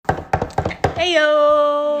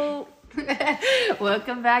Heyo!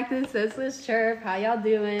 Welcome back to Senseless Chirp. How y'all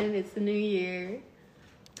doing? It's the new year,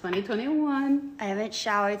 2021. I haven't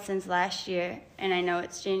showered since last year, and I know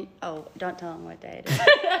it's June. Oh, don't tell them what day it is.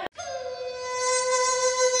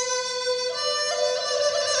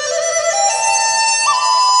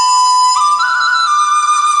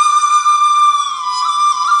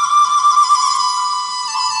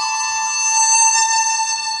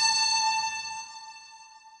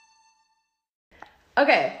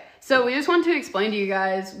 Okay, so we just want to explain to you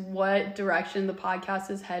guys what direction the podcast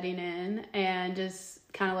is heading in and just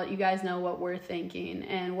kind of let you guys know what we're thinking.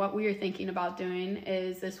 And what we are thinking about doing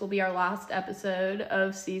is this will be our last episode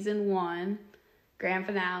of season 1, grand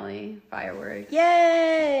finale, fireworks.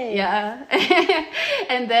 Yay! Yeah.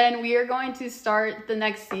 And then we are going to start the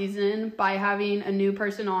next season by having a new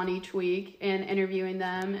person on each week and interviewing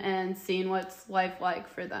them and seeing what's life like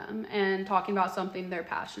for them and talking about something they're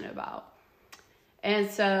passionate about.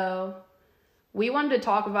 And so we wanted to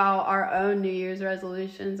talk about our own New Year's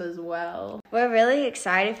resolutions as well. We're really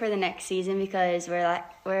excited for the next season because we're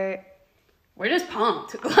just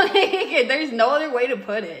pumped. Like, there's no other way to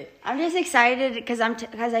put it. I'm just excited because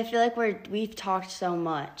I feel like we've talked so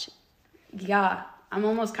much. Yeah, I'm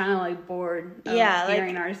almost kind of like bored of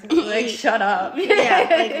hearing ourselves. Like, shut up. Yeah,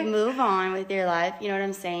 like move on with your life. You know what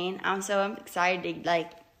I'm saying? I'm excited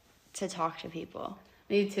to talk to people.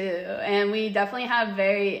 Me too. And we definitely have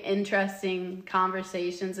very interesting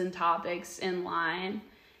conversations and topics in line.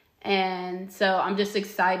 And so I'm just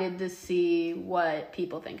excited to see what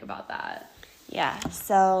people think about that. Yeah,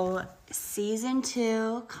 so season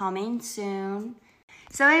 2 coming soon.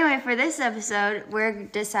 So anyway, for this episode, we're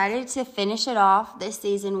decided to finish it off this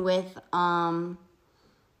season with some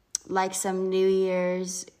New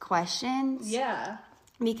Year's questions. Yeah.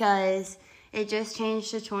 Because it just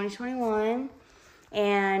changed to 2021.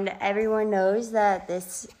 And everyone knows that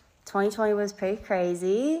this 2020 was pretty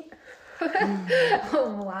crazy.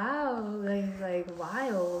 Wow, like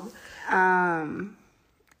wild.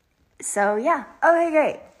 So yeah. Okay,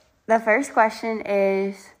 great. The first question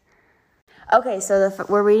is. Okay, so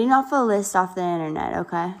we're reading off a list off the internet.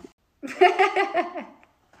 Okay.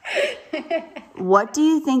 What do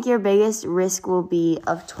you think your biggest risk will be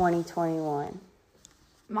of 2021?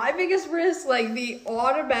 My biggest risk, like the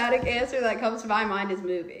automatic answer that comes to my mind is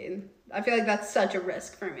moving. I feel like that's such a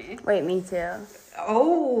risk for me. Wait, me too.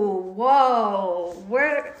 Oh, whoa.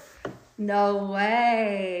 No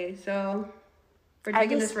way. So, we're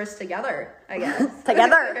taking this risk together, I guess.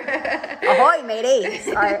 Together. Ahoy, mateys.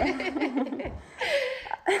 Right.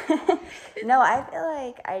 No, I feel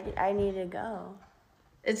like I need to go.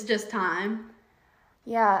 It's just time.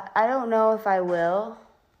 Yeah, I don't know if I will.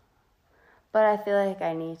 But I feel like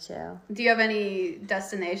I need to. Do you have any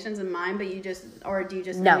destinations in mind, or do you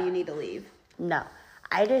just No. know you need to leave? No.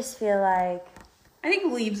 I just feel like... I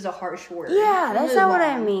think leave's a harsh word. Yeah, that's not what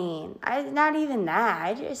I mean. Not even that.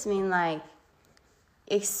 I just mean,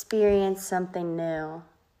 experience something new.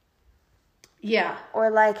 Yeah.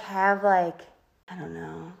 Or, have, I don't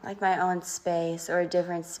know, my own space or a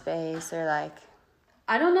different space or,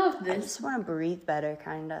 I don't know if this... I just want to breathe better,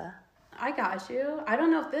 kind of. I got you. I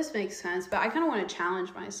don't know if this makes sense, but I kind of want to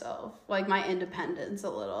challenge myself, my independence a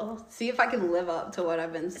little. See if I can live up to what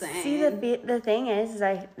I've been saying. See, the thing is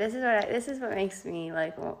this is what makes me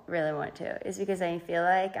really want to. Is because I feel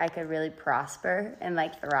like I could really prosper and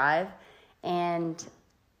thrive, and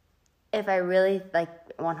if I really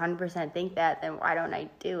 100% think that, then why don't I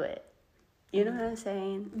do it? You know what I'm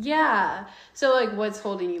saying? Yeah. So what's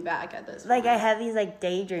holding you back at this point? I have these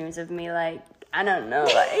daydreams of me I don't know,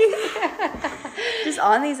 just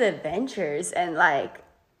on these adventures, and I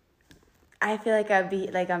feel like I'd be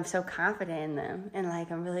I'm so confident in them, and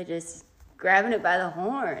I'm really just grabbing it by the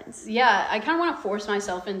horns. Yeah, I kind of want to force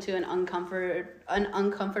myself into an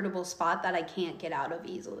uncomfortable spot that I can't get out of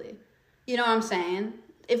easily. You know what I'm saying?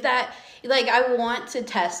 If that, I want to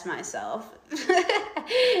test myself.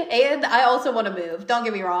 And I also want to move. Don't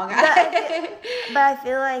get me wrong. But I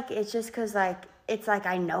feel like it's just because, it's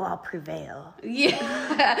I know I'll prevail. Yeah.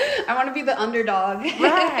 I want to be the underdog.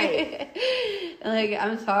 Right.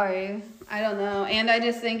 I'm sorry. I don't know. And I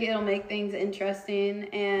just think it'll make things interesting.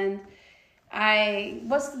 And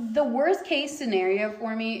the worst case scenario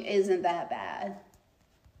for me isn't that bad.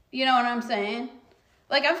 You know what I'm saying?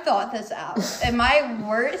 I've thought this out. In my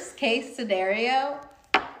worst case scenario,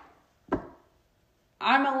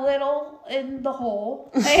 I'm a little in the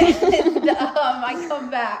hole, and I come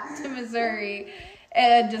back to Missouri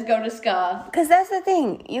and just go to SCUF. Because that's the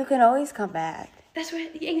thing. You can always come back. That's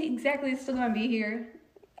right. Yeah, exactly. It's still going to be here.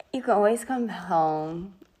 You can always come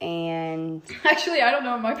home. and Actually, I don't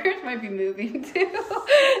know. My parents might be moving too,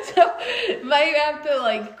 so might have to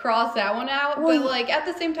like cross that one out. Well, but like at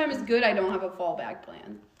the same time, it's good I don't have a fallback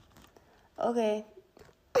plan. okay.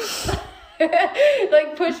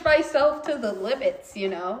 Like push myself to the limits, you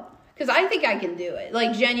know? Because I think I can do it.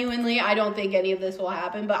 Like genuinely, I don't think any of this will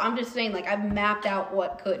happen. But I'm just saying, like I've mapped out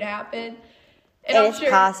what could happen, And I'm it's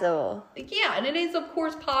possible. Yeah, and it is of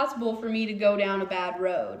course possible for me to go down a bad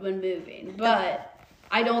road when moving, but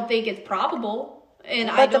I don't think it's probable, and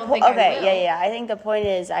I don't think I will. Yeah. I think the point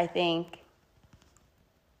is, I think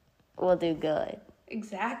we'll do good.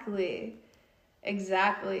 Exactly.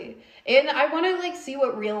 And I want to like see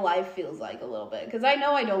what real life feels like a little bit, because I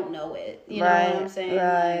know I don't know it. You know what I'm saying?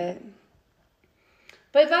 Right. Like,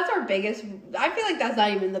 but if that's our biggest, I feel like that's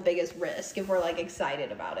not even the biggest risk if we're like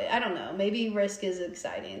excited about it. I don't know. Maybe risk is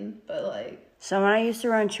exciting, but like. Someone I used to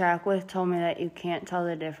run track with told me that you can't tell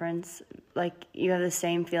the difference. Like, you have the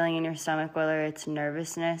same feeling in your stomach, whether it's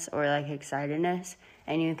nervousness or like excitedness,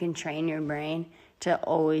 and you can train your brain to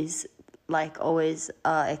always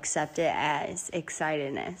accept it as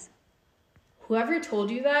excitedness. Whoever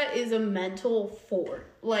told you that is a mental fort.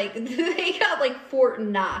 Like, they got like Fort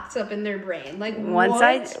Knox up in their brain. Like,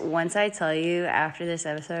 once I tell you after this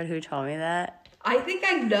episode who told me that, I think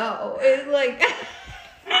I know. It's like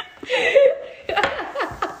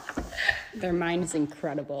their mind is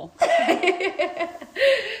incredible.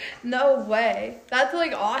 No way. That's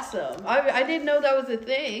like awesome. I didn't know that was a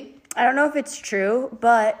thing. I don't know if it's true,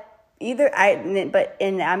 but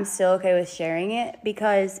I'm still okay with sharing it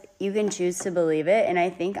because you can choose to believe it, and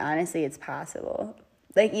I think honestly it's possible.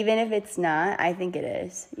 Like, even if it's not, I think it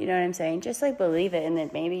is. You know what I'm saying? Just like believe it, and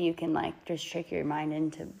then maybe you can like just trick your mind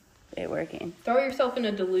into it working. Throw yourself in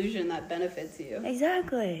a delusion that benefits you.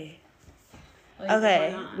 Exactly. Like,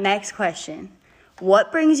 Okay, next question.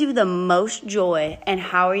 What brings you the most joy, and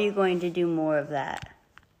how are you going to do more of that?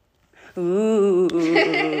 Ooh.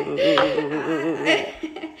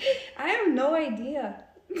 I have no idea.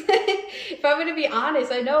 If I'm going to be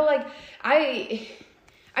honest, I know, like, I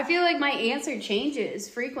feel like my answer changes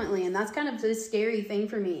frequently, and that's kind of the scary thing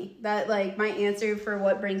for me, that, like, my answer for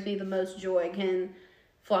what brings me the most joy can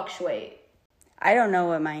fluctuate. I don't know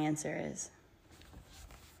what my answer is.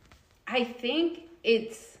 I think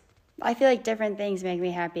it's... I feel like different things make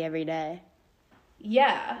me happy every day.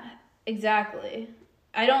 Yeah, exactly.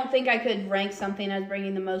 I don't think I could rank something as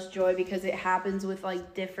bringing the most joy because it happens with,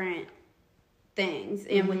 like, different things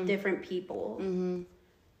and with different people. Mm-hmm.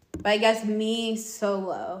 But I guess me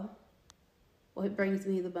solo, what brings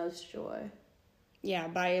me the most joy? Yeah,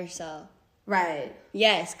 by yourself. Right.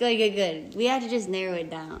 Yes, good. We have to just narrow it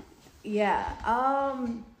down. Yeah.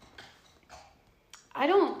 I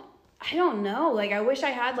don't know. Like, I wish I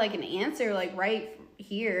had, like, an answer, like, right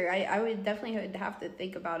here. I would definitely have to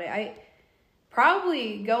think about it.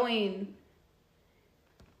 Probably going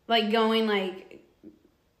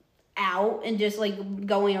out and just like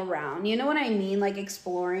going around. You know what I mean? Like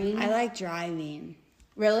exploring. I like driving.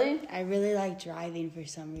 Really? I really like driving for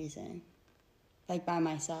some reason. Like by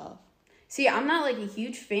myself. See, I'm not like a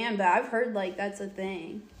huge fan, but I've heard like that's a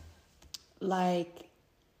thing. Like,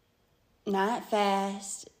 not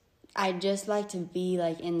fast. I just like to be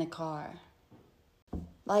like in the car.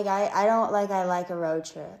 Like I don't like I like a road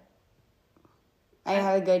trip. I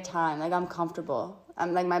have a good time. Like, I'm comfortable.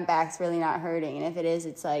 I'm like, my back's really not hurting. And if it is,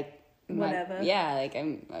 it's like... Whatever. I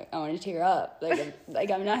want to tear up.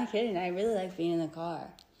 Like, I'm not kidding. I really like being in the car.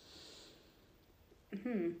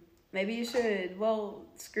 Maybe you should,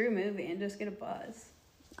 screw movie and just get a bus.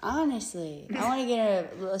 Honestly. I want to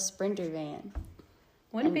get a Sprinter van.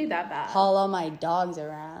 Wouldn't be that bad. Haul all my dogs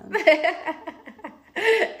around.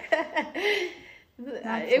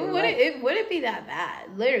 It wouldn't be that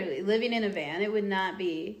bad. Literally, living in a van, it would not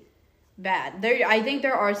be bad. I think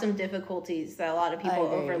there are some difficulties that a lot of people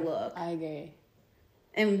overlook. I agree.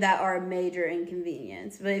 And that are a major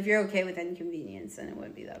inconvenience. But if you're okay with inconvenience, then it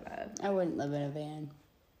wouldn't be that bad. I wouldn't live in a van.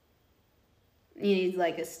 You need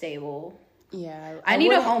like a stable... Yeah. I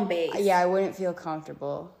need a home base. Yeah, I wouldn't feel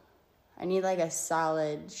comfortable. I need like a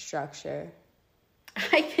solid structure.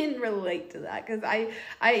 I can relate to that because I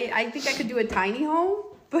think I could do a tiny home,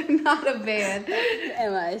 but not a van.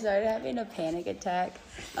 And I started having a panic attack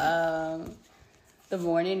the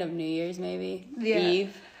morning of New Year's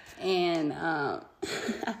Eve. And and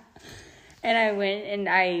I went and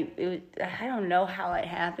I don't know how it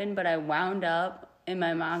happened, but I wound up in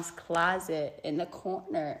my mom's closet in the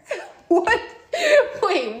corner. What?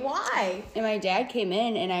 Wait, why? And my dad came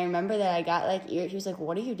in, and I remember that I got, like, he was like,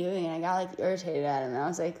 what are you doing? And I got, like, irritated at him. And I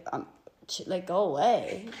was like, go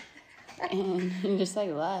away. And he just, like,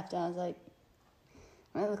 left. And I was like,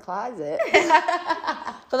 I'm in the closet.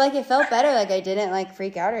 But, like, it felt better. Like, I didn't, like,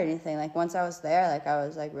 freak out or anything. Like, once I was there, like, I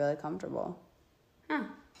was, like, really comfortable. Huh.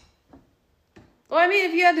 Well, I mean,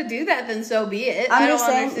 if you had to do that, then so be it. I'm just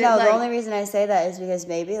saying, no, the only reason I say that is because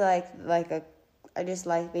maybe, I just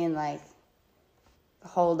like being, like,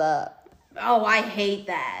 holed up. Oh, I hate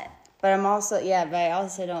that. But I'm also, but I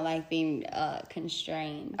also don't like being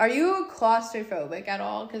constrained. Are you claustrophobic at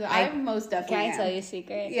all? Because I most definitely Can I tell you a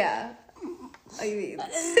secret? Yeah. I mean.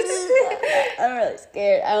 I'm really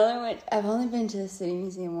scared. I've only been to the City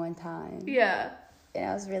Museum one time. Yeah. And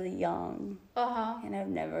I was really young. Uh-huh. And I've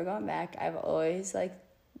never gone back. I've always,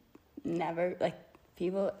 never,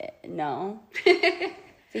 people know.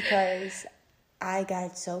 Because I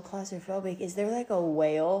got so claustrophobic. Is there, a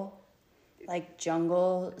whale,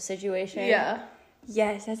 jungle situation? Yeah.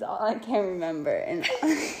 Yes, that's all I can remember. And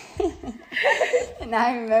and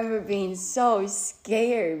I remember being so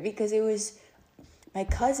scared because my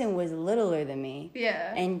cousin was littler than me.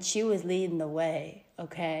 Yeah. And she was leading the way,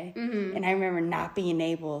 okay? Mm-hmm. And I remember not being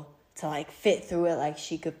able to, fit through it like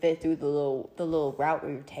she could fit through the little route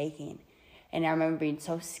we were taking. And I remember being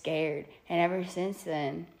so scared. And ever since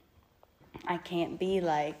then, I can't be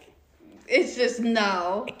It's just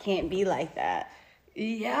no. I can't be like that.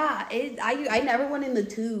 Yeah. I never went in the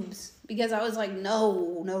tubes because I was like,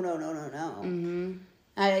 no. Mm-hmm.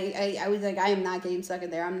 I was like, I am not getting stuck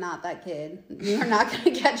in there. I'm not that kid. You are not going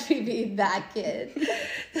to catch me being that kid.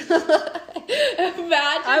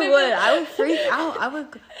 Imagine. I would freak out.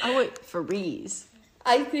 I would freeze.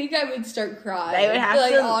 I think I would start crying. They would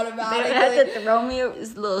have automatically. They would have to throw me a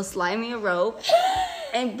little slimy rope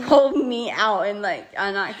and pull me out. And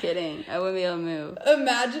I'm not kidding. I wouldn't be able to move.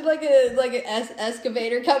 Imagine an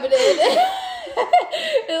excavator coming in.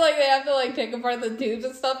 And they have to take apart the tubes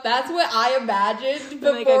and stuff. That's what I imagined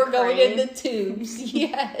before going in the tubes.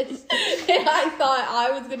 Yes. And I thought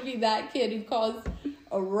I was gonna be that kid who caused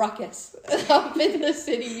a ruckus up in the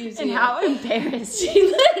City Museum. And how embarrassing.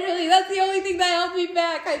 Literally, that's the only thing that held me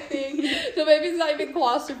back, I think. So maybe it's not even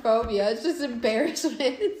claustrophobia, it's just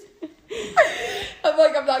embarrassment. I'm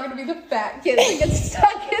I'm not gonna be the fat kid that gets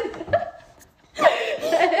stuck in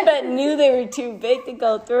But knew they were too big to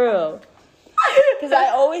go through. Because I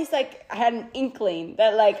always, had an inkling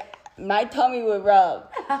that, my tummy would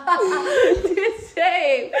rub.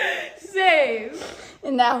 Same.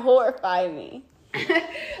 And that horrified me.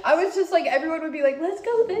 I was just everyone would be let's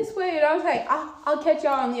go this way. And I was like, I'll catch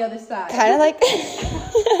y'all on the other side.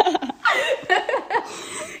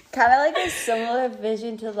 Kind of a similar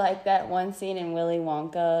vision to, that one scene in Willy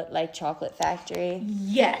Wonka, Chocolate Factory.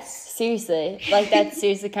 Yes. Seriously. That's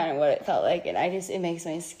seriously kind of what it felt like. And it makes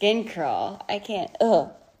my skin crawl. I can't,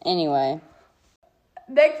 Anyway.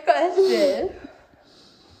 Next question.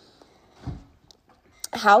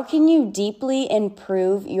 How can you deeply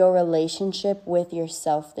improve your relationship with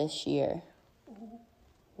yourself this year?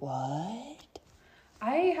 What?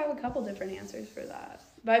 I have a couple different answers for that.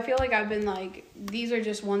 But I feel I've been these are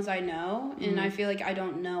just ones I know. And I feel I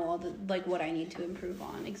don't know all the, what I need to improve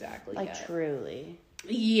on exactly yet. Truly.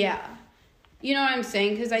 Yeah. You know what I'm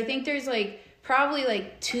saying? Because I think there's,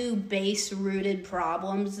 probably, two base-rooted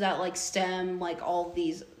problems that, stem, all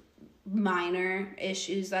these minor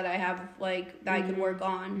issues that I have, that I could work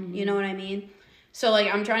on. Mm-hmm. You know what I mean? So,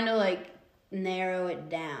 I'm trying to, narrow it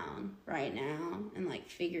down right now and,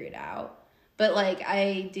 figure it out. But,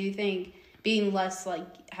 I do think being less,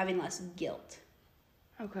 having less guilt.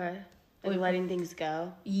 Okay. Letting things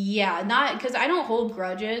go? Yeah, not, because I don't hold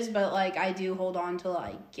grudges, but, I do hold on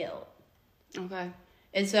to, guilt. Okay.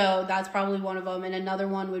 And so that's probably one of them. And another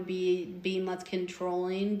one would be being less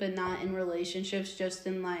controlling, but not in relationships, just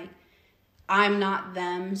in, I'm not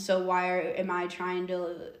them, so am I trying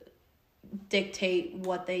to dictate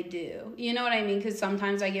what they do? You know what I mean? Because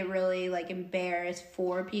sometimes I get really, embarrassed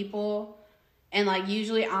for people. And,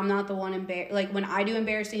 usually I'm not the one when I do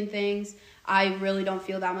embarrassing things, I really don't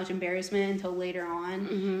feel that much embarrassment until later on.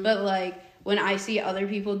 Mm-hmm. But, when I see other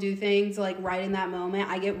people do things, right in that moment,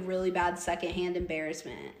 I get really bad secondhand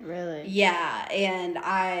embarrassment. Really? Yeah, and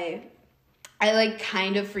I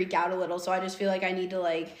kind of freak out a little, so I just feel I need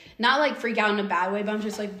to, not, freak out in a bad way, but I'm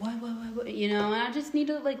just what, you know, and I just need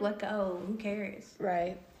to, let go. Who cares?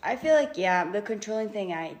 Right. I feel the controlling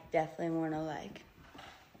thing, I definitely want to,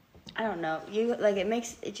 I don't know.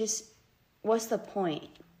 What's the point?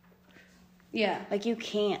 Yeah.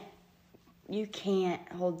 You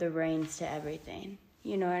can't hold the reins to everything.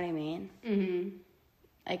 You know what I mean?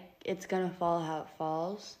 Mm-hmm. It's gonna fall how it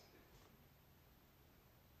falls.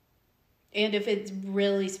 And if it's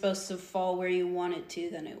really supposed to fall where you want it to,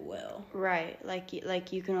 then it will. Right.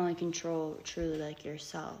 You can only control truly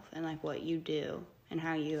yourself and what you do and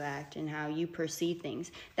how you act and how you perceive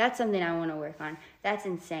things. That's something I want to work on. That's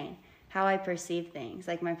insane. How I perceive things,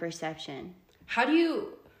 like my perception. How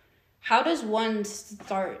does one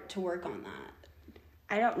start to work on that?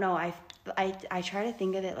 I don't know. I try to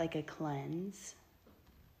think of it like a cleanse.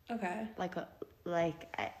 Okay.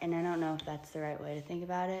 And I don't know if that's the right way to think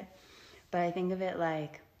about it, but I think of it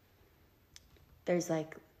like there's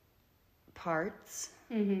like parts,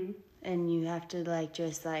 and you have to like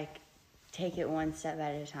just like take it one step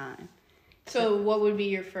at a time. So what would be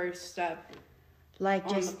your first step? Like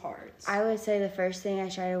on just the parts? I would say the first thing I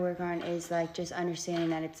try to work on is like just understanding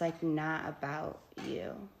that it's like not about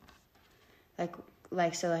you.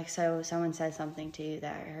 So someone says something to you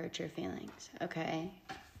that hurts your feelings. Okay.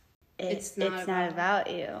 It's not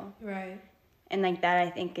about you. Right. And like that I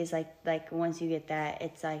think is like once you get that,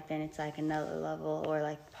 it's like then it's like another level or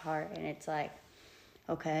like part, and it's like,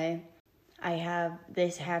 okay, I have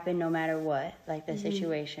this happen no matter what, like the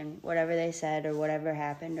situation, whatever they said or whatever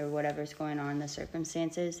happened or whatever's going on in the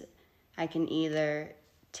circumstances, I can either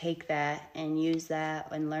take that and use that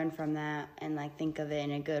and learn from that and like think of it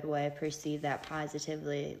in a good way, perceive that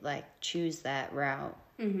positively, like choose that route.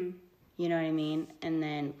 You know what I mean? And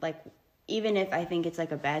then like even if I think it's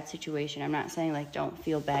like a bad situation, I'm not saying like don't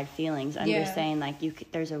feel bad feelings. I'm just saying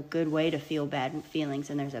like there's a good way to feel bad feelings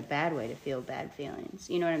and there's a bad way to feel bad feelings.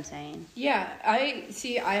 You know what I'm saying? Yeah, I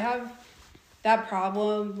have that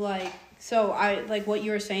problem. Like, so I like what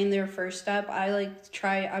you were saying. Their first step.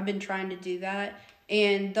 I've been trying to do that,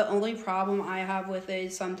 and the only problem I have with it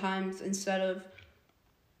is sometimes instead of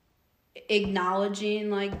acknowledging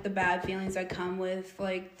like the bad feelings that come with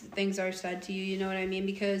like things are said to you, you know what I mean?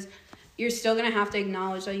 Because you're still gonna have to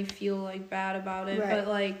acknowledge that you feel like bad about it, right. But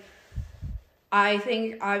like I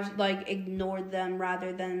think I've like ignored them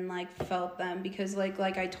rather than like felt them, because like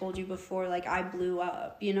I told you before, like I blew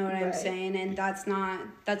up, you know what I'm saying? And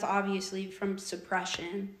that's obviously from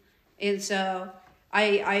suppression. And so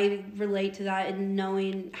I relate to that in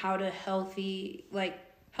knowing how to healthily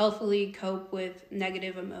cope with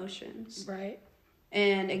negative emotions. Right.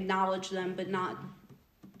 And acknowledge them, but not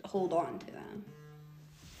hold on to them.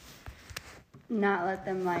 Not let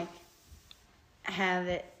them like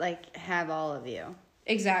have all of you.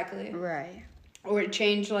 Exactly. Right. Or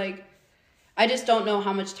change, like, I just don't know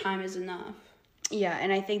how much time is enough. Yeah,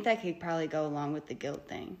 and I think that could probably go along with the guilt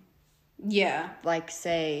thing. Yeah. Like,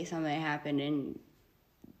 say something happened and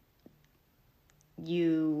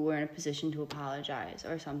you were in a position to apologize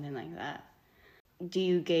or something like that. Do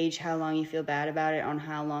you gauge how long you feel bad about it on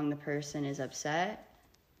how long the person is upset?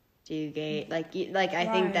 Do you gauge, I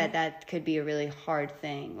think that could be a really hard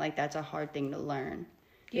thing. Like, that's a hard thing to learn.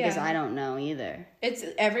 Because I don't know either. It's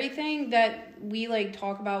everything that we, like,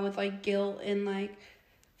 talk about with, like, guilt and, like,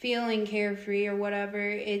 feeling carefree or whatever.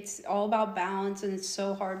 It's all about balance, and it's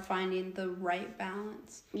so hard finding the right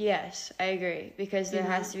balance. Yes, I agree. Because there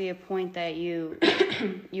has to be a point that you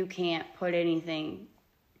can't put anything...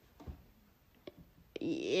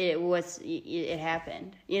 It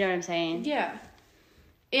happened. You know what I'm saying? Yeah.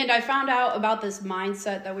 And I found out about this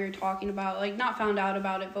mindset that we were talking about. Like, not found out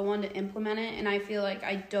about it, but wanted to implement it. And I feel like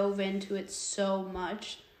I dove into it so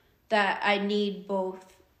much that I need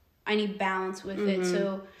both. I need balance with it.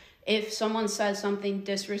 So if someone says something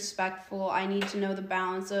disrespectful, I need to know the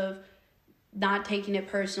balance of not taking it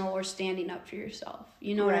personal or standing up for yourself.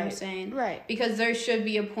 You know what I'm saying? Right. Because there should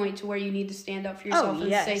be a point to where you need to stand up for yourself and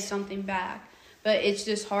say something back. But it's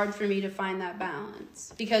just hard for me to find that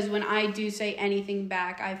balance. Because when I do say anything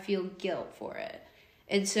back, I feel guilt for it.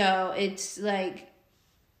 And so it's, like,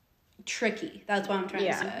 tricky. That's what I'm trying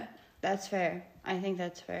to say. That's fair. I think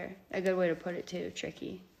that's fair. A good way to put it, too.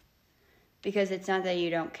 Tricky. Because it's not that you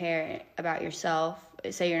don't care about yourself.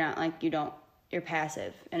 Say you're not, like, you're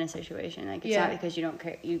passive in a situation. Like, it's not because you don't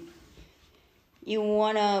care. You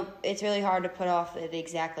want to... It's really hard to put off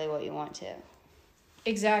exactly what you want to.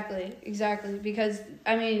 Exactly. Because,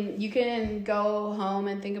 I mean, you can go home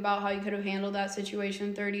and think about how you could have handled that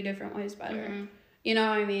situation 30 different ways better. You know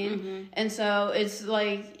what I mean? And so it's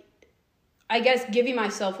like, I guess giving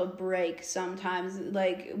myself a break sometimes,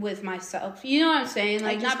 like, with myself. You know what I'm saying?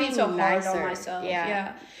 Like not being so hard on myself.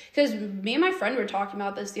 Yeah. Because me and my friend were talking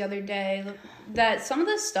about this the other day, that some of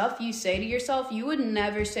the stuff you say to yourself, you would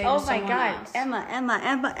never say to someone else. Emma.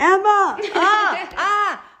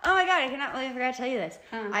 Oh my God, I cannot believe I forgot to tell you this.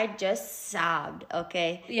 I just sobbed,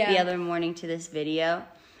 okay, the other morning to this video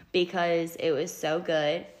because it was so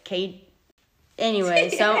good. Anyway,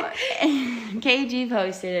 so KG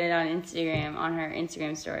posted it on Instagram, on her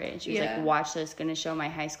Instagram story. And she was like, watch this, gonna show my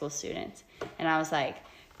high school students. And I was like,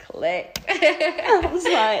 click. I was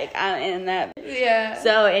like, I'm in that. Yeah.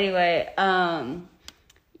 So anyway,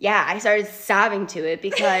 yeah, I started sobbing to it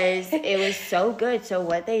because it was so good. So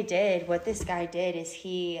what this guy did is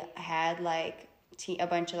he had like a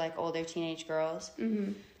bunch of like older teenage girls,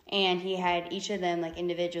 and he had each of them like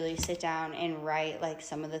individually sit down and write like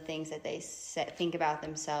some of the things that they think about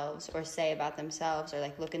themselves or say about themselves, or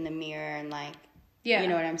like look in the mirror and like, you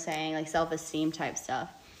know what I'm saying, like self-esteem type stuff.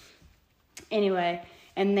 Anyway,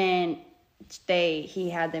 and then he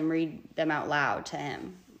had them read them out loud to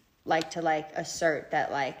him. Like to like assert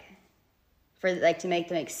that like for like to make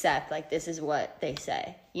them accept like this is what they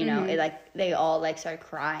say, you know. It like they all like started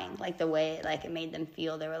crying, like the way like it made them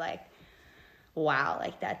feel. They were like, wow,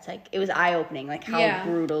 like that's like it was eye-opening, like how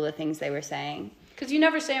brutal the things they were saying, because you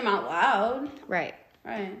never say them out loud. Right.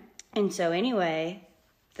 And so anyway,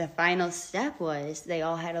 the final step was they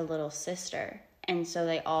all had a little sister, and so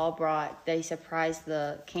they surprised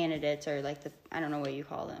the candidates, or like I don't know what you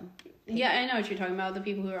call them. Yeah, I know what you're talking about, the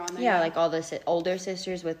people who are on there. Yeah, like all the older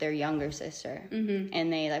sisters with their younger sister.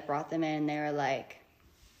 And they like brought them in, and they were like,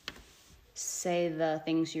 say the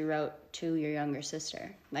things you wrote to your younger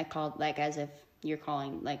sister, like called like as if you're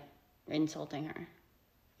calling, like insulting her.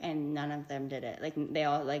 And none of them did it. Like they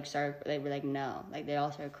all like they were like, no, like they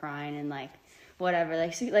all started crying and like whatever,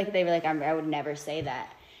 like they were like, I would never say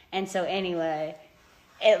that. And so anyway,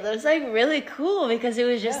 it was like really cool because it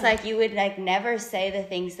was just like you would like never say the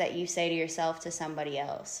things that you say to yourself to somebody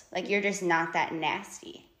else. Like you're just not that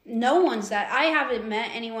nasty. No one's that. I haven't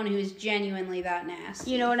met anyone who's genuinely that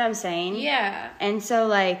nasty. You know what I'm saying? Yeah. And so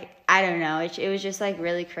like I don't know, it was just like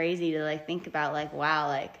really crazy to like think about like, wow,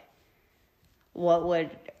 like what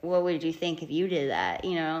would you think if you did that,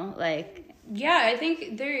 you know? Like yeah, I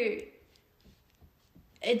think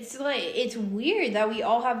it's like it's weird that we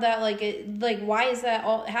all have that like why is that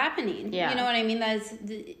all happening? Yeah. You know what I mean? That's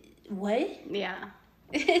what? Yeah.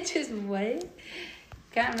 It just what?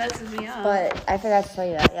 Kind of messes me up. But I forgot to tell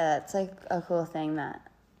you that. Yeah, that's like a cool thing that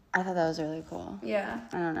I thought that was really cool. Yeah.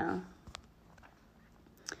 I don't know.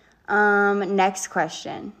 Next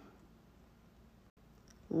question.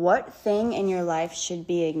 What thing in your life should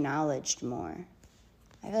be acknowledged more?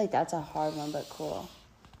 I feel like that's a hard one, but cool.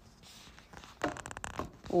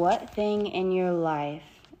 What thing in your life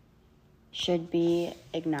should be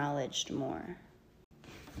acknowledged more?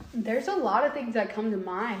 There's a lot of things that come to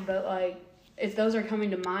mind, but like, if those are coming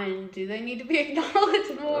to mind, do they need to be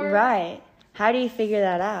acknowledged more? Right. How do you figure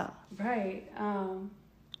that out? Right.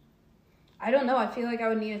 I don't know. I feel like I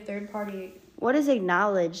would need a third party. What is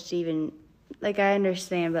acknowledged even? Like, I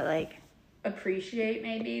understand, but like... Appreciate,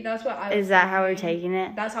 maybe? That's what I... Is that how we're taking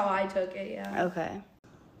it? That's how I took it, yeah. Okay.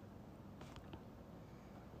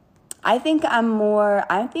 I think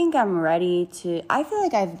I'm ready to... I feel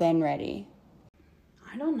like I've been ready.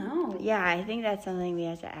 I don't know. Yeah, I think that's something we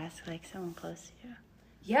have to ask, like, someone close to you.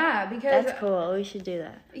 Yeah, because... That's cool. We should do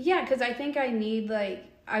that. Yeah, because I think I need, like...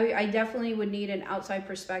 I definitely would need an outside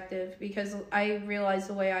perspective, because I realize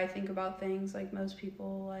the way I think about things, like, most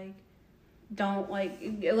people, like, don't, like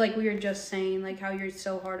we were just saying, like, how you're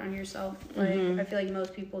so hard on yourself. Like, I feel like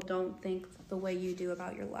most people don't think the way you do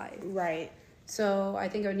about your life. Right. So I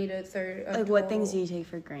think I would need a third... Like, what things do you take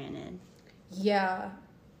for granted? Yeah.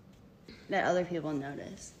 That other people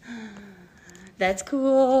notice. That's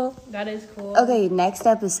cool. That is cool. Okay, next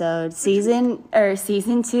episode, season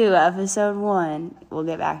 2, episode 1. We'll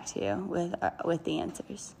get back to you with the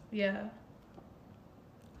answers. Yeah.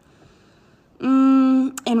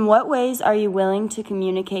 In what ways are you willing to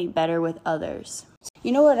communicate better with others?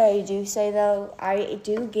 You know what I do say, though? I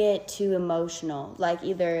do get too emotional, like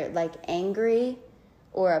either like angry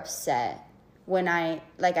or upset when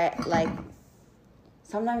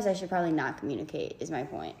sometimes I should probably not communicate, is my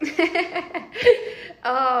point.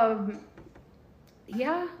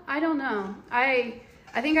 Yeah, I don't know. I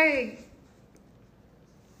think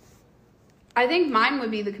mine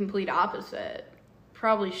would be the complete opposite.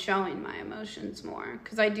 Probably showing my emotions more,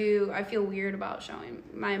 because I feel weird about showing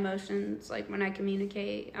my emotions. Like, when I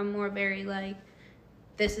communicate, I'm more very like,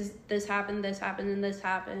 this happened, and this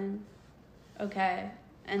happened. Okay.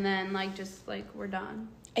 And then, like, just like, we're done.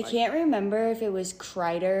 I can't remember if it was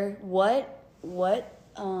Kreider.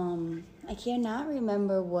 I cannot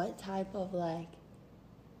remember what type of, like,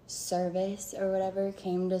 service or whatever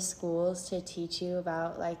came to schools to teach you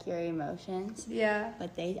about, like, your emotions. Yeah.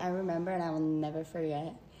 But I remember, and I will never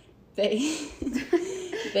forget. I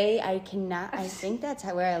think that's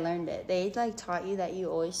where I learned it. They, like, taught you that you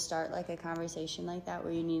always start, like, a conversation like that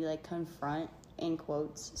where you need to, like, confront, in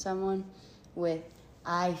quotes, someone with,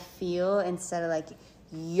 I feel, instead of, like,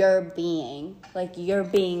 you're being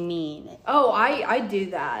mean. Oh, I do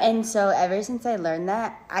that. And so ever since I learned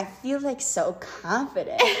that, I feel like so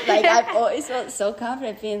confident. Like I've always felt so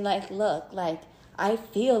confident being like, look, like I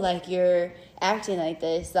feel like you're acting like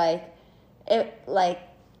this, like it, like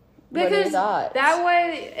what are your because thoughts? that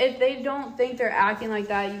way, if they don't think they're acting like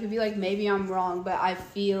that, you could be like, maybe I'm wrong, but I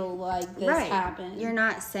feel like this happened. You're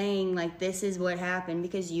not saying like this is what happened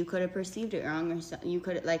because you could have perceived it wrong, or you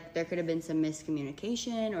could like there could have been some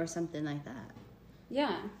miscommunication or something like that.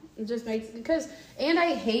 Yeah, it just makes and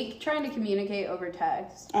I hate trying to communicate over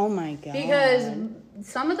text. Oh my god! Because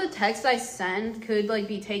some of the texts I send could like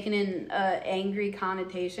be taken in angry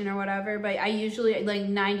connotation or whatever, but I usually like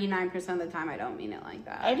 99% of the time I don't mean it like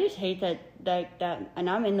that. I just hate that, and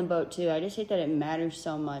I'm in the boat too. I just hate that it matters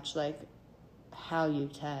so much, like how you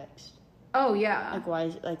text. Oh yeah. Like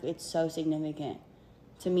why? Like it's so significant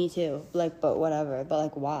to me too. Like, but whatever. But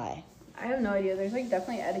like, why? I have no idea. There's like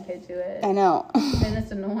definitely etiquette to it. I know. And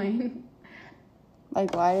it's annoying.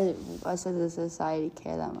 Like, why does us as a society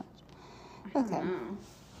care that much? Okay.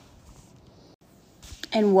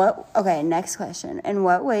 Next question. In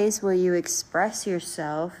what ways will you express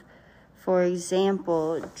yourself? For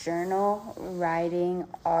example, journal, writing,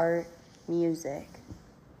 art, music.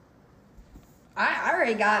 I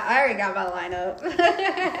already got my lineup.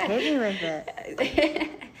 Hit me with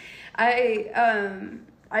it.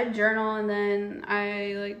 I journal and then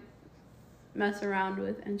I like mess around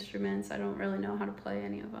with instruments. I don't really know how to play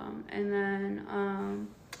any of them. And then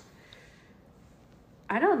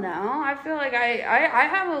I don't know. I feel like I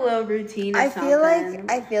have a little routine. I feel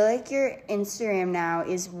like your Instagram now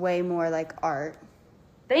is way more like art.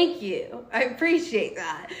 Thank you. I appreciate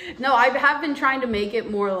that. No, I have been trying to make it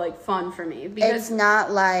more like fun for me because it's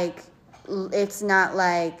not like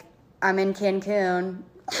I'm in Cancun.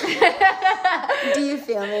 Do you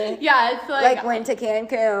feel me? Yeah, it's like went to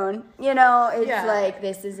Cancun. You know, it's like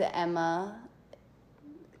this is Emma.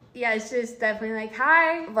 Yeah, it's just definitely like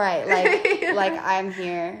hi. Right, like I'm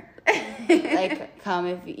here. Like come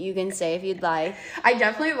if you can say if you'd like. I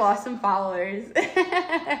definitely lost some followers.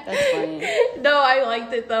 That's funny. No, I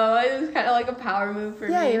liked it though. It was kind of like a power move for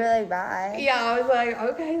me. Yeah, you were like bye. Yeah, I was like,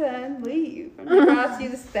 okay then, leave. I'm not gonna ask you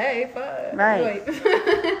to stay. Fuck. Right.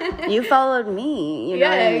 You followed me. You know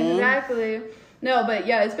what I mean? Exactly. No, but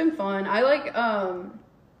yeah, it's been fun. I like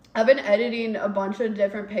I've been editing a bunch of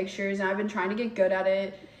different pictures and I've been trying to get good at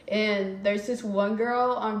it. And there's this one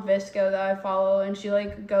girl on Visco that I follow, and she,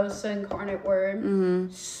 like, goes to Incarnate Word.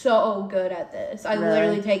 Mm-hmm. So good at this. I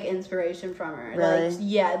literally take inspiration from her. Really? Like,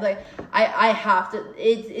 yeah, like, I have to.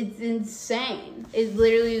 It's insane. It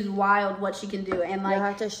literally is wild what she can do. And, like, you'll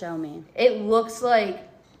have to show me. It looks, like,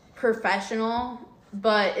 professional,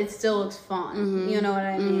 but it still looks fun. Mm-hmm. You know what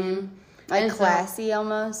I mean? Mm-hmm. Like, and classy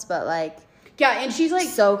almost, but, like... Yeah, and she's like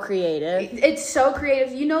so creative. It's so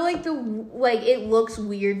creative. You know, like it looks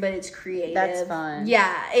weird, but it's creative. That's fun.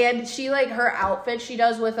 Yeah, and she like her outfits she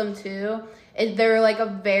does with them too. They're like a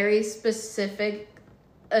very specific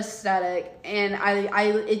aesthetic, and I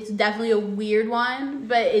it's definitely a weird one,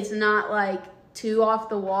 but it's not like too off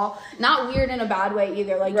the wall. Not weird in a bad way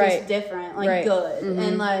either. Like just different, like good,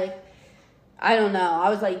 and like I don't know.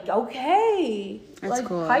 I was like, okay, that's like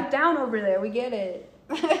cool. Pipe down over there. We get it.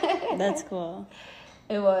 That's cool.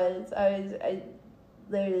 It was. I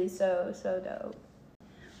literally so dope.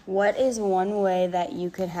 What is one way that you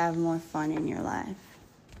could have more fun in your life?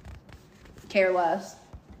 Care less.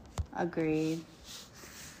 Agreed.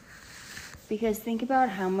 Because think about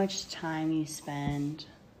how much time you spend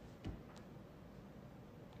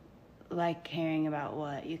like caring about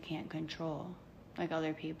what you can't control, like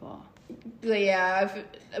other people. But yeah,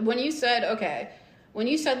 when you said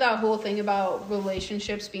that whole thing about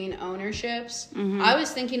relationships being ownerships, I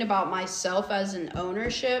was thinking about myself as an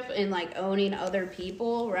ownership and like owning other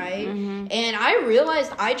people, right? Mm-hmm. And I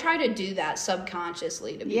realized I try to do that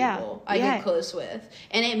subconsciously to people I get close with.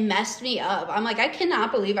 And it messed me up. I'm like, I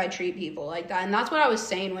cannot believe I treat people like that. And that's what I was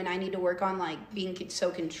saying when I need to work on like being so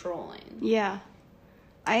controlling. Yeah,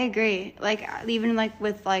 I agree. Like even like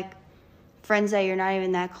with like friends that you're not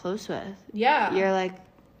even that close with. Yeah. You're like,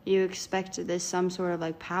 you expect there's some sort of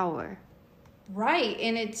like power, right?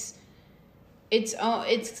 And it's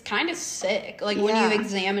kind of sick. Like when you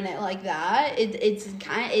examine it like that, it's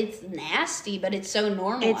nasty, but it's so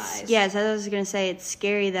normalized. Yes, I was gonna say it's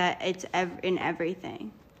scary that it's in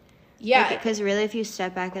everything. Yeah, because really, if you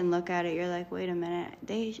step back and look at it, you're like, wait a minute,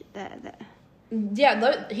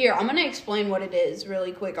 Yeah, here I'm gonna explain what it is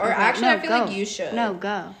really quick. Or actually, I feel like you should. No,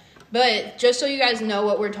 go. But just so you guys know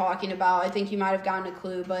what we're talking about, I think you might have gotten a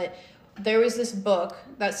clue, but there was this book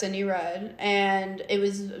that Cindy read, and it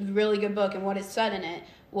was a really good book, and what it said in it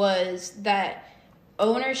was that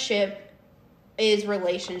ownership is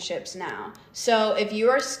relationships now. So if you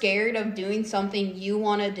are scared of doing something you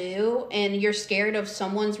want to do and you're scared of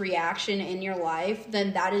someone's reaction in your life,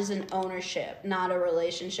 then that is an ownership, not a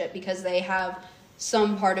relationship, because they have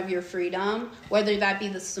some part of your freedom, whether that be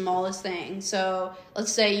the smallest thing. So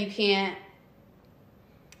let's say you can't,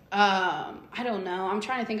 I don't know, I'm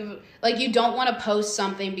trying to think of, like, you don't want to post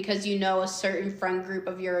something because you know a certain friend group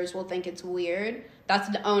of yours will think it's weird. That's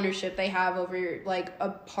the ownership they have over, like, a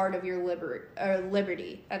part of your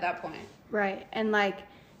liberty at that point. Right. And, like,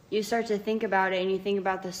 you start to think about it, and you think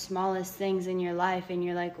about the smallest things in your life, and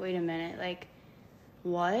you're like, wait a minute, like,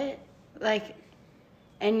 what? Like,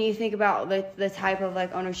 and you think about the type of,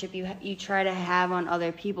 like, ownership you try to have on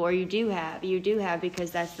other people, or you do have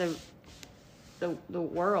because that's the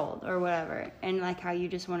world or whatever, and, like, how you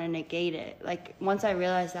just want to negate it. Like, once I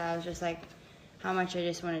realized that, I was just like, how much I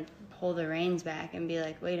just want to pull the reins back and be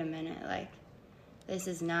like, wait a minute, like, this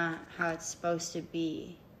is not how it's supposed to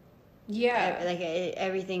be. Yeah. Like,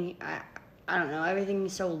 everything, I don't know, everything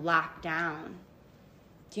is so locked down.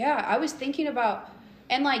 Yeah, I was thinking about,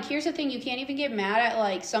 and, like, here's the thing, you can't even get mad at,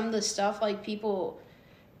 like, some of the stuff, like, people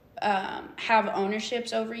have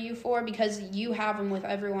ownerships over you for, because you have them with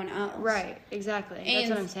everyone else. Right, exactly. That's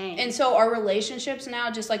what I'm saying. And so our relationships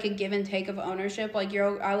now, just like a give and take of ownership. Like,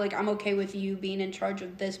 I'm okay with you being in charge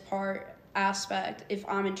of this aspect if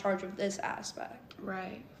I'm in charge of this aspect.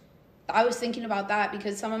 Right. I was thinking about that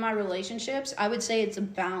because some of my relationships, I would say it's a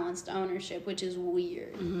balanced ownership, which is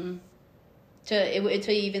weird. Mm-hmm.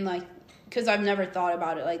 To even, like, because I've never thought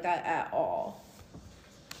about it like that at all.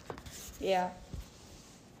 Yeah.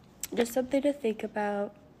 Just something to think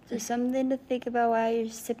about. Just something to think about while you're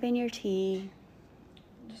sipping your tea.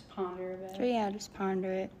 Just ponder a bit. So yeah, just ponder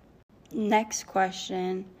it. Next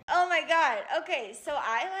question. Oh my god. Okay, so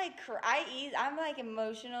I'm like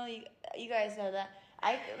emotional. You guys know that.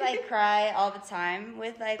 I like cry all the time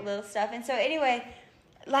with like little stuff. And so anyway,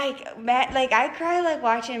 I cry like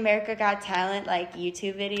watching America Got Talent, like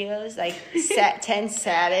YouTube videos, like 10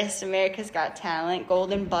 saddest America's Got Talent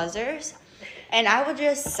golden buzzers. And I would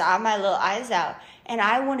just sob my little eyes out. And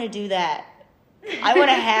I want to do that. I want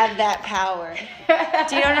to have that power.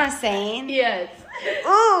 Do you know what I'm saying? Yes.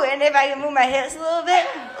 Ooh, and if I can move my hips a little bit,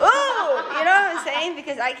 ooh, you know what I'm saying?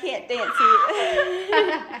 Because I can't dance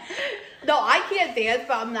No, I can't dance,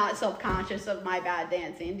 but I'm not self-conscious of my bad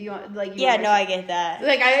dancing. Do you want, like? Yeah, no, I get that.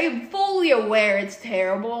 Like, I am fully aware it's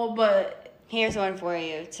terrible, but... Here's one for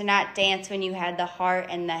you. To not dance when you had the heart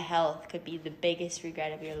and the health could be the biggest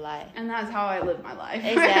regret of your life. And that's how I live my life.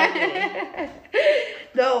 Exactly.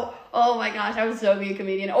 No, oh my gosh, I would so be a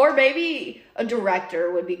comedian. Or maybe a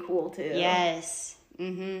director would be cool, too. Yes.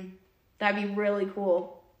 Mm-hmm. That'd be really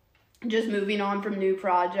cool. Just moving on from new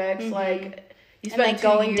projects, mm-hmm. like... You spend and, like,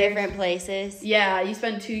 going different places. Yeah, you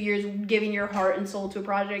spend 2 years giving your heart and soul to a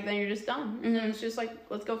project, then you're just done. Mm-hmm. And then it's just like,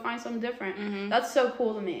 let's go find something different. Mm-hmm. That's so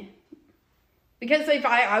cool to me. Because if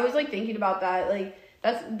I was like thinking about that, like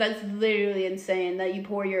that's literally insane that you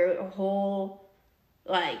pour your whole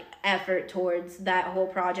like effort towards that whole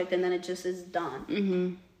project and then it just is done.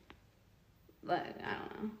 Mm-hmm. Like, I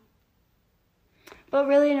don't know. But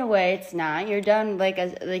really, in a way, it's not. You're done,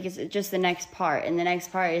 it's just the next part. And the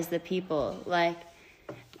next part is the people, like,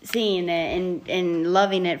 seeing it and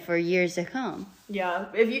loving it for years to come. Yeah.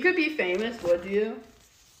 If you could be famous, would you?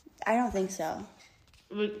 I don't think so.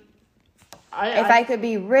 If I could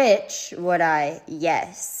be rich, would I?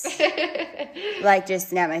 Yes. Like, just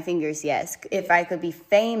snap my fingers, yes. If I could be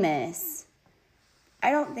famous,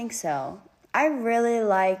 I don't think so. I really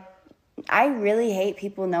hate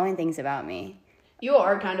people knowing things about me. You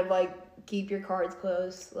are kind of like keep your cards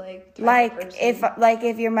close, like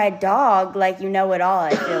if you're my dog, like, you know it all,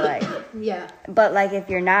 I feel like. Yeah. But like if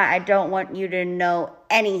you're not, I don't want you to know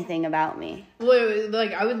anything about me. Well,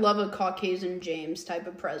 like I would love a Caucasian James type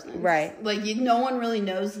of presence. Right. Like no one really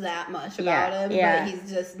knows that much about him, but he's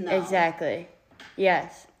just Exactly.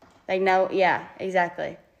 Yes. Like no, yeah,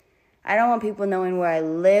 exactly. I don't want people knowing where I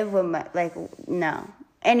live, no.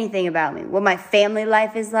 Anything about me, what my family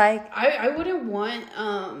life is like. I wouldn't want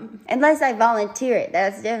unless I volunteer it,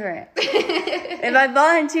 that's different. If I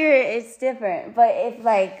volunteer it, it's different. But if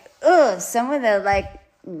like someone that like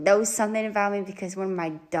knows something about me because one of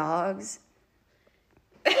my dogs.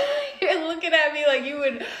 You're looking at me like you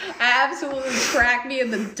would absolutely crack me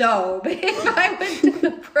in the dome if I went to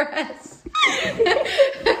the press.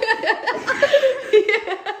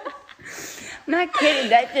 Yeah. I'm not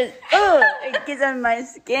kidding. That just, it gets on my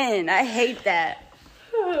skin. I hate that.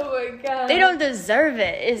 Oh my god. They don't deserve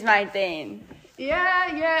it, is my thing.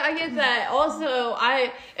 Yeah, I get that. Also,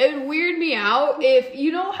 it would weird me out if,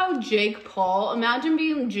 you know how Jake Paul, imagine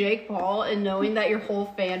being Jake Paul and knowing that your whole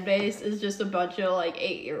fan base is just a bunch of like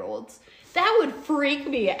 8-year-olds. That would freak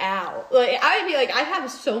me out. Like, I'd be like, I have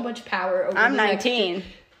so much power over I'm the 19.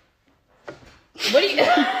 What do you...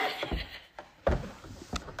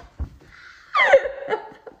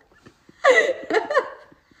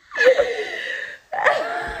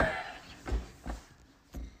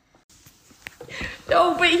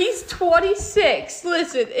 No, but he's 26.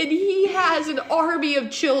 Listen, and he has an army of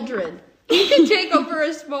children. He could take over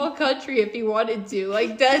a small country if he wanted to.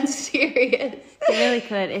 Like, dead serious. He really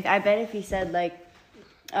could. I bet if he said, like,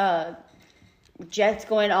 jets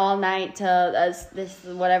going all night to this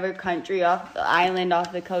whatever country off the island,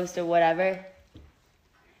 off the coast or whatever,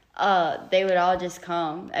 they would all just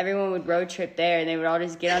come. Everyone would road trip there, and they would all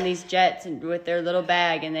just get on these jets and with their little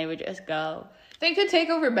bag, and they would just go. They could take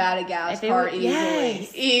over Madagascar easily.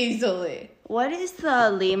 Yes. Easily. What is the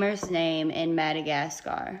lemur's name in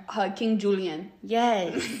Madagascar? King Julian.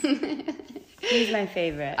 Yes. He's my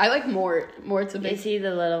favorite. I like Mort. Mort's a big... Is he the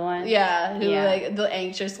little one? Yeah, who like the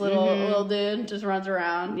anxious little dude just runs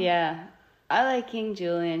around. Yeah. I like King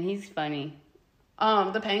Julian. He's funny.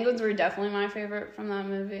 The penguins were definitely my favorite from that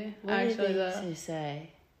movie. What did they used to say?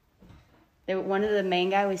 One of the main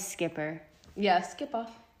guy was Skipper. Yeah, Skipper.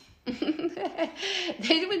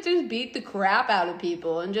 They would just beat the crap out of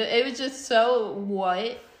people, and it was just so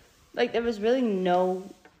what? Like, there was really no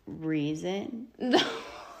reason. No.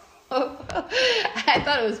 I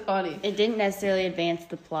thought it was funny. It didn't necessarily advance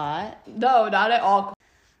the plot. No, not at all.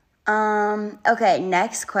 Okay,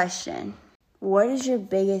 next question. What is your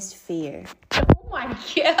biggest fear? Oh my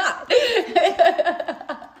god.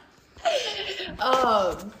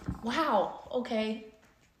 Wow. Okay.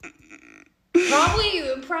 Probably.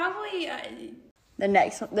 The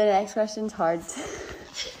next question's hard.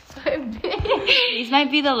 These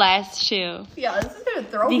might be the last two. Yeah, this is gonna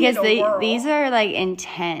throw me in a whirl. These are like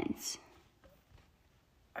intense.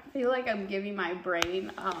 I feel like I'm giving my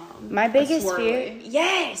brain my biggest fear.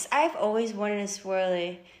 Yes, I've always wanted a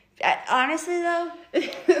swirly. Honestly though,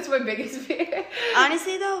 that's my biggest fear.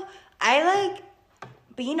 Honestly though, I like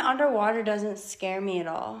being underwater. Doesn't scare me at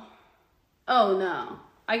all. Oh no.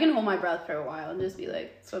 I can hold my breath for a while and just be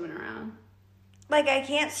like swimming around. Like, I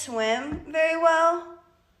can't swim very well,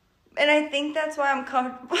 and I think that's why I'm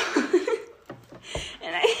comfortable.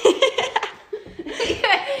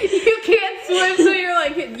 You can't swim, so you're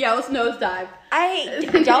like, yeah, let's nosedive. I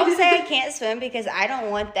don't say I can't swim because I don't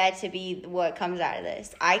want that to be what comes out of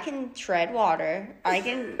this. I can tread water.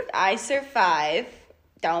 I survive.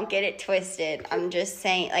 Don't get it twisted. I'm just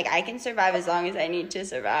saying, like, I can survive as long as I need to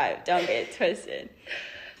survive. Don't get it twisted.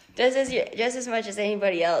 Just as much as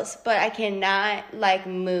anybody else. But I cannot, like,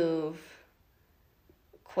 move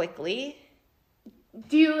quickly.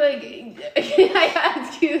 Do you, like, can I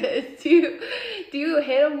ask you this? Do you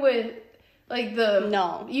hit them with, like, the...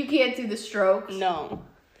 No. You can't do the strokes? No.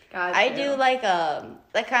 Gotcha. I do, like, kind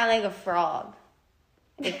of like a frog.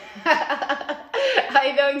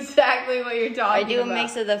 I know exactly what you're talking about. I do a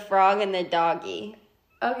mix of the frog and the doggy.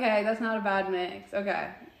 Okay, that's not a bad mix. Okay.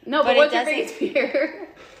 No, but what's your biggest fear?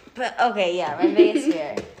 But, okay, yeah, my biggest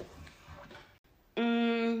fear.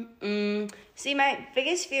 See, my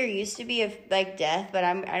biggest fear used to be, like, death, but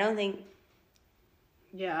I don't think...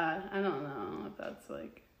 Yeah, I don't know if that's,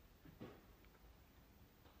 like...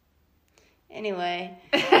 Anyway.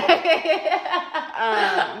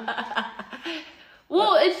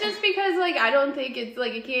 Well, it's just because, like, I don't think it's,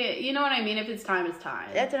 like, it can't... You know what I mean? If it's time, it's time.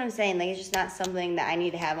 That's what I'm saying. Like, it's just not something that I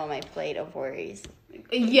need to have on my plate of worries.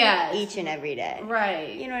 Yes. Each and every day.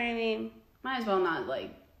 Right. You know what I mean? Might as well not,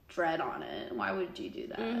 like, dread on it. Why would you do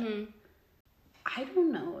that? Mm-hmm. I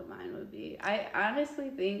don't know what mine would be. I honestly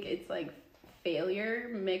think it's, like, failure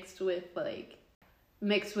mixed with, like,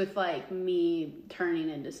 me turning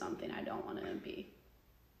into something I don't want to be.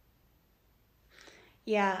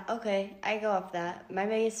 Yeah, okay. I go off that. My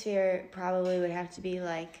biggest fear probably would have to be,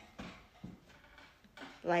 like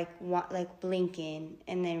blinking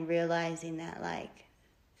and then realizing that, like,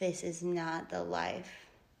 this is not the life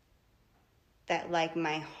that, like,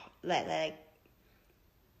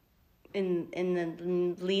 in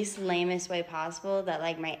the least lamest way possible, that,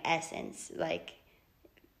 like, my essence, like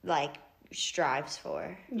strives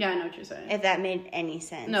for. Yeah, I know what you're saying. If that made any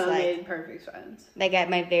sense. No, like, it made perfect sense. Like, at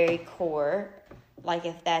my very core, like,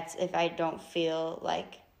 if I don't feel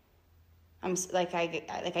like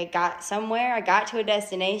I got somewhere, I got to a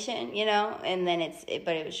destination, you know, and then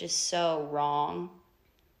but it was just so wrong.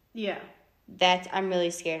 Yeah. I'm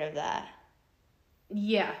really scared of that.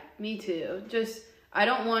 Yeah, me too. Just I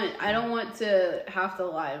don't want to have to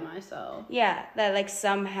lie to myself. Yeah, that like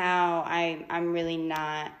somehow I'm really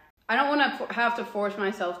not. I don't want to have to force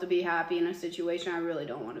myself to be happy in a situation I really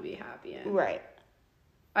don't want to be happy in. Right.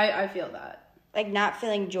 I feel that. Like not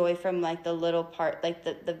feeling joy from like the little part, like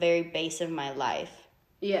the very base of my life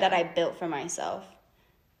that I built for myself.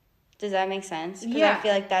 Does that make sense? Because I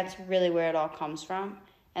feel like that's really where it all comes from.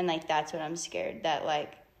 And like that's what I'm scared that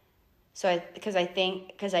like, because I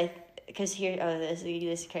think this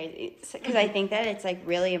is crazy, because I think that it's like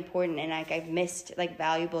really important, and like I've missed like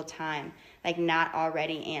valuable time, like not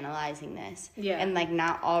already analyzing this, and like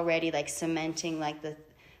not already like cementing like the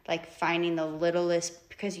like finding the littlest,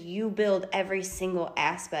 because you build every single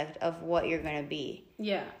aspect of what you're gonna be.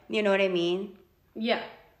 Yeah, you know what I mean? Yeah.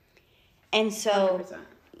 And so 100%.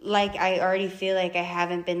 Like I already feel like I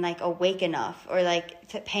haven't been like awake enough or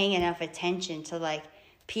like paying enough attention to like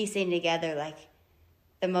piecing together like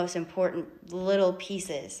the most important little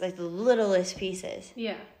pieces, like the littlest pieces.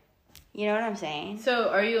 Yeah. You know what I'm saying? So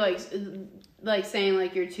are you like saying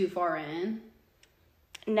like you're too far in?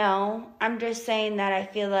 No, I'm just saying that I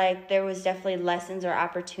feel like there was definitely lessons or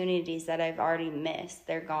opportunities that I've already missed.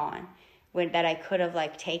 They're gone. That I could have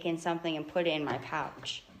like taken something and put it in my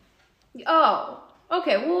pouch. Oh,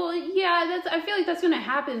 okay. Well, yeah, I feel like that's going to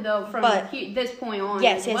happen though from this point on.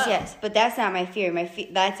 Yes. But that's not my fear.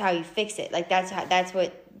 That's how you fix it. Like that's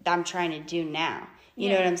what I'm trying to do now. You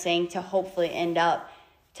know what I'm saying? To hopefully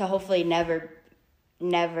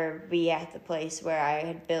never be at the place where I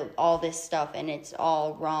had built all this stuff and it's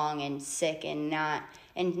all wrong and sick and not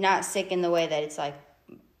sick in the way that it's like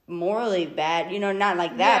morally bad, not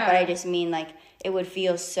like that, but I just mean like it would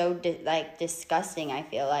feel so disgusting, I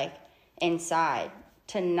feel like, inside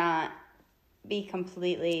to not be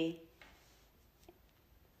completely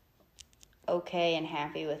okay and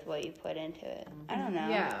happy with what you put into it. I don't know.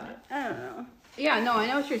 I don't know. Yeah, no, I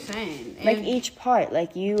know what you're saying. Like each part,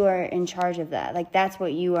 like you are in charge of that. Like that's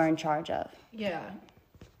what you are in charge of. Yeah.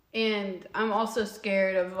 And I'm also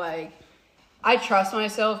scared of like, I trust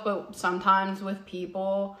myself, but sometimes with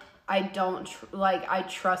people, I don't, I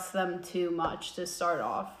trust them too much to start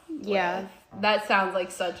off with. Yeah. That sounds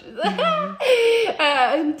like such,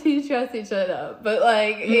 I'm too trusty, shut up. But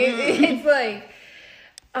like, it's like,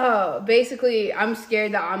 basically, I'm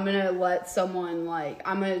scared that I'm going to let someone,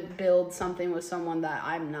 I'm going to build something with someone that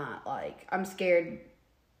I'm not, I'm scared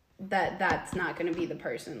that that's not going to be the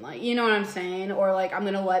person, you know what I'm saying? Or, I'm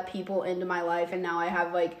going to let people into my life, and now I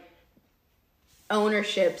have,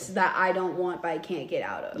 ownerships that I don't want, but I can't get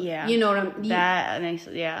out of. Yeah. You know what I'm... That makes...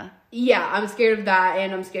 Yeah. Yeah, I'm scared of that,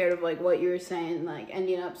 and I'm scared of, what you were saying,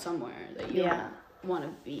 ending up somewhere that you don't want to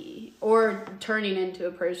be, or turning into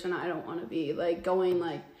a person I don't want to be,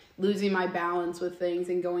 going losing my balance with things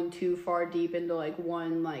and going too far deep into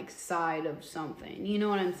one side of something. You know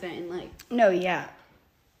what I'm saying? No, yeah.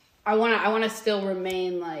 I want to still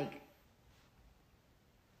remain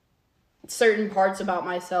certain parts about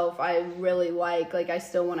myself I really like I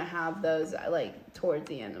still want to have those towards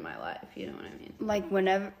the end of my life. You know what I mean?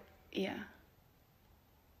 Whenever, yeah.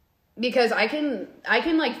 Because I can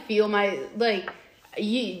feel my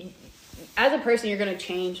you. As a person, you're going to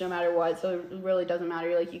change no matter what, so it really doesn't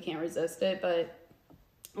matter. You can't resist it, but,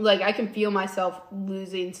 I can feel myself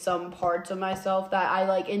losing some parts of myself that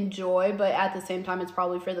I, enjoy, but at the same time, it's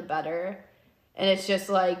probably for the better. And it's just,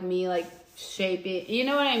 me, shaping, you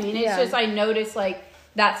know what I mean? It's just, I notice,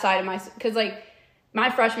 that side of myself, because, my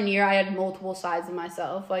freshman year, I had multiple sides of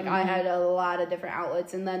myself. I had a lot of different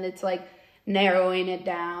outlets, and then it's, narrowing it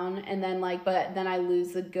down, and then but then I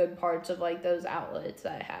lose the good parts of those outlets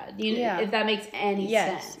I had. You know, if that makes any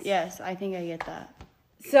sense. Yes, I think I get that.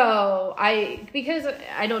 So because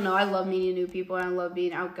I don't know, I love meeting new people and I love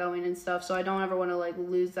being outgoing and stuff. So I don't ever want to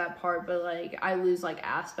lose that part, but I lose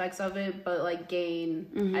aspects of it, but gain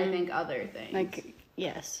I think other things.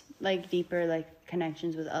 Yes, deeper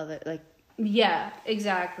connections with other Yeah,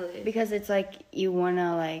 exactly. Because it's you want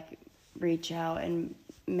to reach out and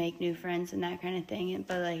make new friends and that kind of thing,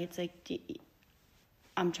 but it's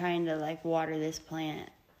I'm trying to water this plant.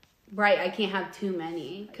 Right, I can't have too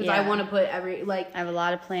many because I want to put I have a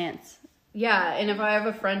lot of plants. Yeah, and if I have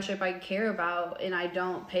a friendship I care about and I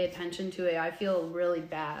don't pay attention to it, I feel really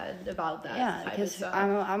bad about that. Yeah, because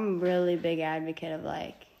I'm a really big advocate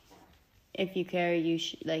of if you care, you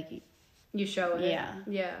you show it. Yeah,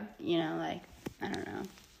 yeah. You know, I don't know.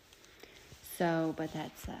 So, but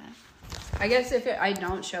that's that. I guess if I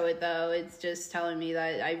don't show it though, it's just telling me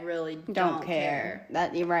that I really don't care.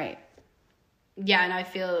 That you're right. Yeah, and I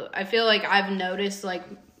feel like I've noticed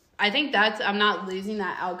I think I'm not losing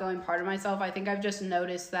that outgoing part of myself. I think I've just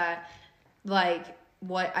noticed that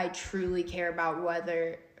what I truly care about,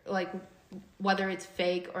 whether it's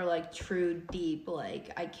fake or like true deep,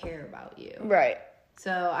 like I care about you. Right.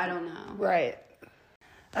 So I don't know. Right.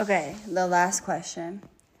 Okay, the last question.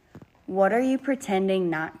 What are you pretending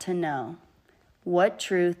not to know? What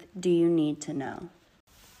truth do you need to know?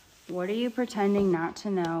 What are you pretending not to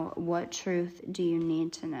know? What truth do you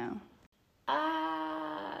need to know?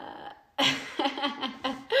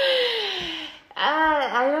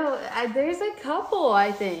 There's a couple,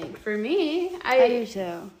 I think. For me, I do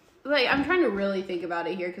too. Like, I'm trying to really think about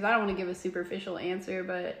it here because I don't want to give a superficial answer,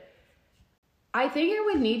 but I think I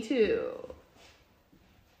would need to.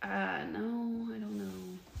 No, I don't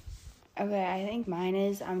know. Okay, I think mine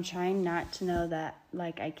is I'm trying not to know that,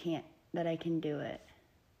 like, I can do it.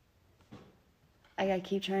 Like, I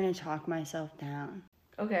keep trying to talk myself down.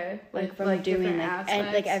 Okay. Like, from doing, like,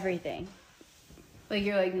 and, like, everything. Like,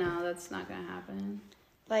 you're like, no, that's not going to happen.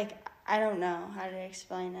 Like, I don't know how to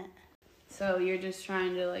explain it. So you're just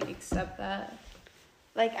trying to, like, accept that?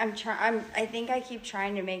 Like, I think I keep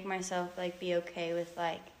trying to make myself, like, be okay with,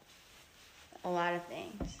 like, a lot of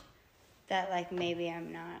things that, like, maybe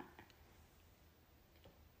I'm not.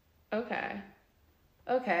 Okay,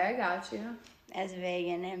 I got you. As vague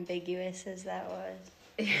and ambiguous as that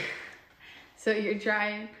was. So you're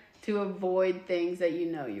trying to avoid things that you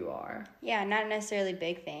know you are. Yeah, not necessarily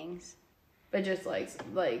big things. But just like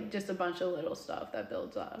just a bunch of little stuff that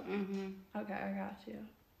builds up. Mm-hmm. Okay, I got you.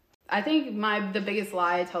 I think the biggest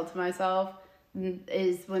lie I tell to myself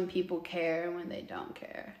is when people care and when they don't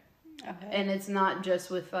care. Okay. And it's not just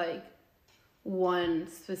with like one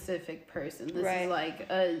specific person. This is like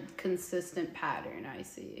a consistent pattern I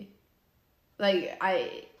see. Like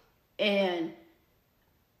I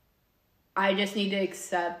just need to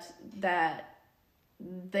accept that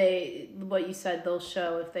what you said, they'll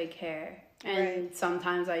show if they care. And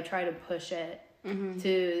sometimes I try to push it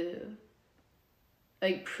to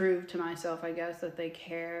like prove to myself, I guess, that they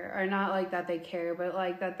care. Or not like that they care, but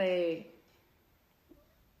like that they're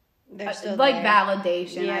still like there.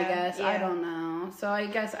 Validation, I guess. Yeah. I don't know. So I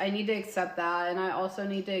guess I need to accept that, and I also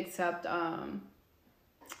need to accept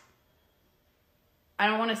I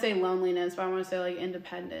don't want to say loneliness, but I want to say like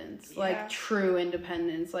independence, like true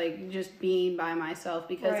independence, like just being by myself,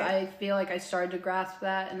 because I feel like I started to grasp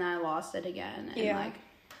that and then I lost it again. And like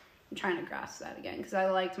I'm trying to grasp that again because I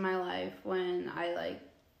liked my life when I like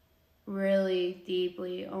really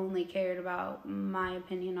deeply only cared about my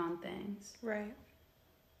opinion on things. Right.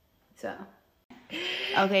 So.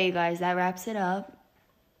 Okay, you guys, that wraps it up.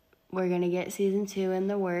 We're going to get season 2 in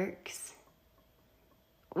the works.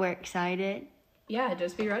 We're excited. Yeah,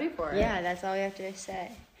 just be ready for it. Yeah, that's all we have to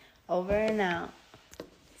say. Over and out.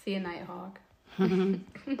 See you, Nighthawk.